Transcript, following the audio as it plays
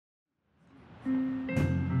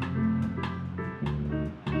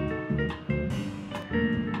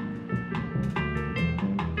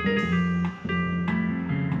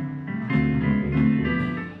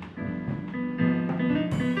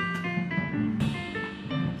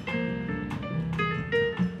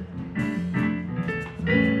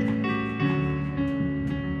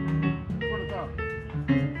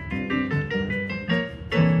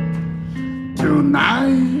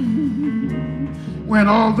when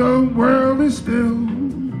all the world is still.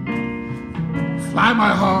 Fly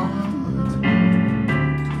my heart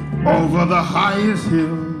over the highest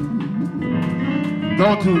hill.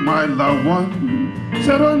 Go to my loved one,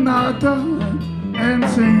 Serenata, and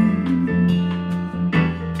sing.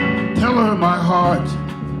 Tell her my heart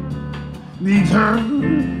needs her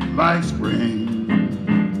like spring.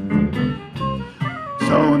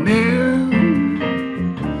 So near,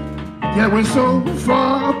 yet we're so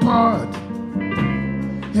far apart.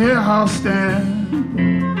 Here I'll stand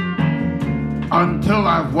until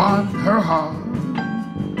I've won her heart.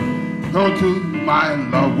 Go to my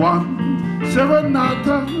loved one,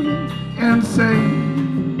 Serenata, and say,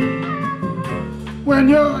 when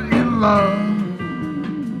you're in love,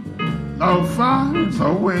 love finds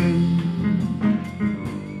a way.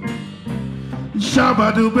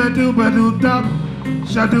 Shabba-doo-ba-doo-ba-doo-dop,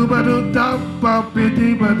 sha-doo-ba-doo-dop,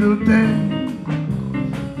 bop-be-dee-ba-doo-day.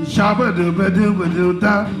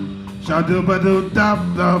 Shabba-doo-ba-doo-ba-doo-dop, sha-doo-ba-doo-dop,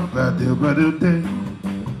 bop-ba-doo-ba-doo-day.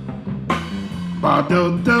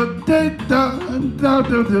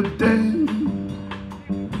 Ba-doo-doo-day-da-da-doo-doo-day.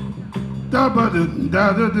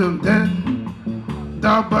 Da-ba-doo-da-doo-doo-day.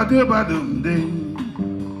 Da-ba-doo-ba-doo-day.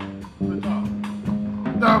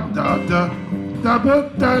 Da-da-da.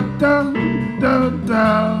 Da-ba-da-da-da-da.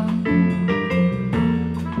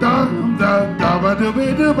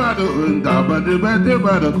 Da-da-da-ba-doo-ba-doo-ba-doo.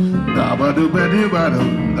 Da-ba-doo-ba-doo-ba-doo. Da-ba-doo-ba-doo-ba-doo.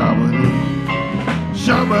 Da-ba-doo.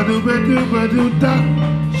 Shabba-doo-ba-doo-ba-doo-da.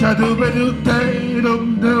 Sha-doo-ba-doo-day,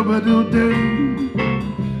 doo-ba-doo-day.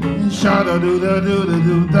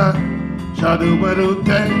 Sha-da-doo-da-doo-da-doo-da.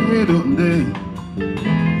 Sha-doo-ba-doo-day, doo-day.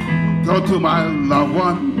 Go to my loved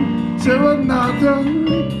one, Serenata,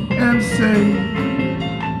 and say,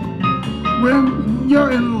 when you're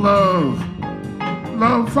in love,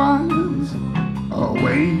 love finds a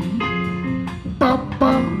way.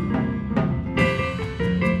 Ba-ba.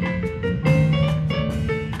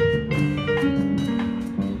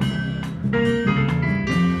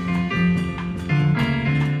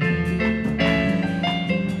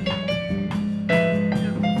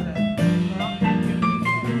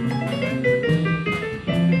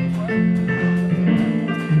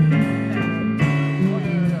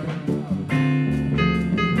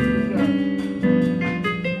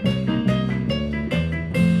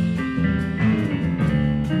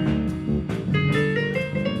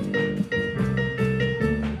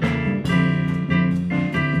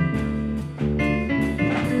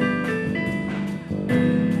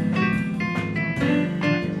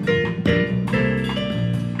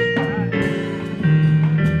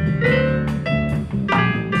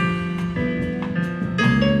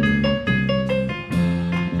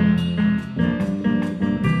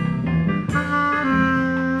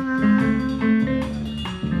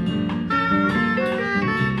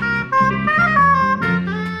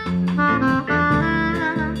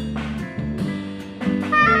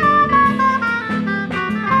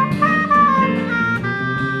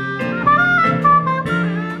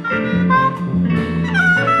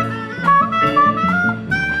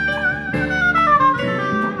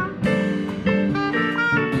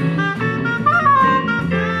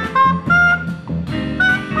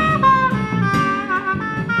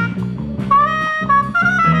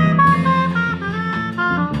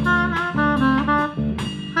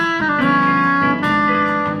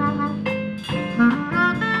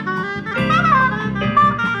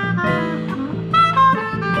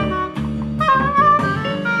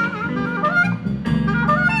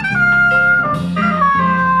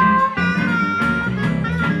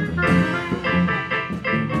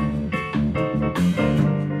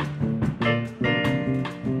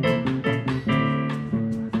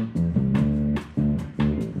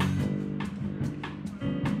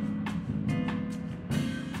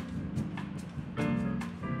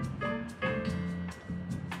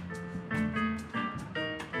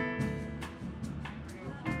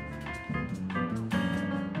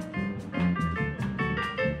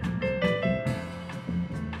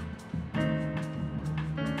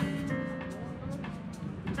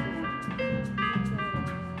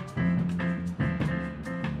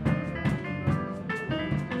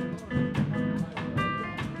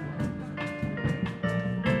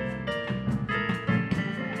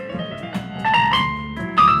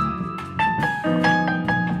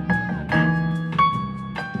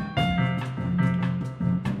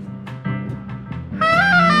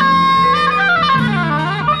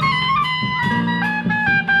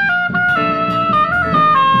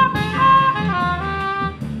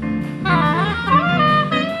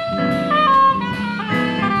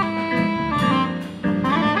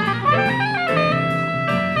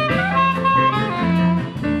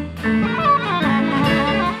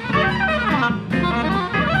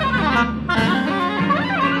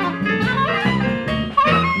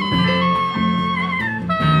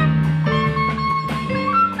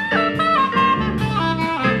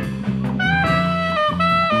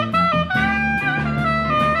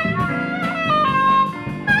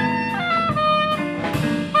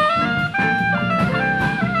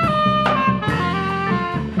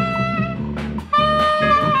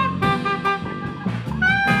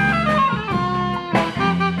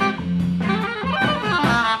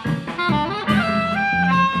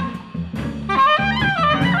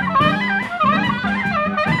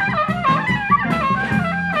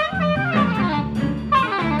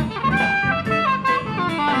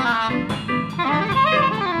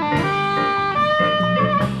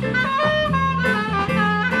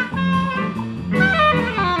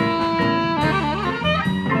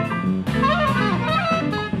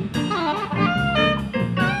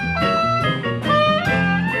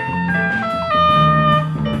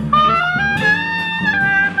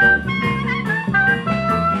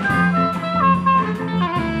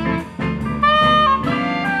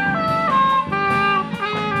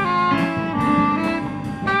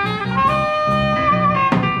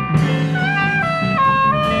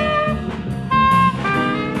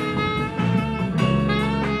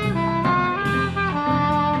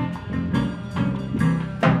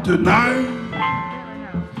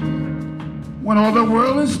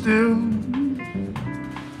 it still.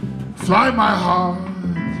 Fly my heart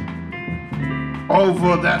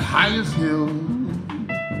over that highest hill.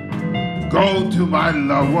 Go to my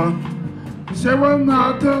loved one,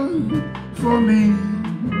 Serenata for me.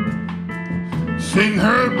 Sing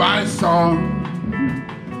her my song,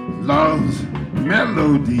 love's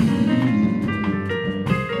melody.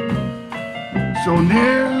 So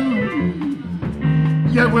near,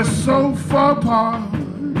 yet we're so far apart.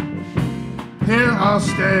 Here I'll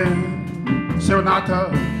stand, Serenata,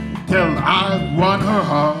 till I've won her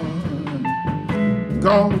heart.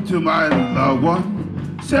 Go to my loved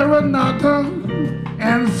one, Serenata,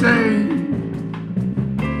 and say,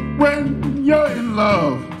 when you're in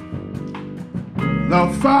love,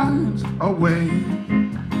 love finds a way.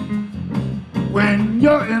 When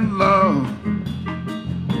you're in love,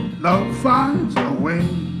 love finds a way.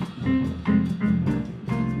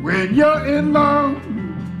 When you're in love,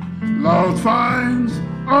 love finds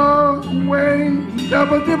a way.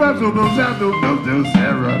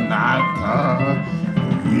 Serenata,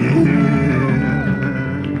 yeah.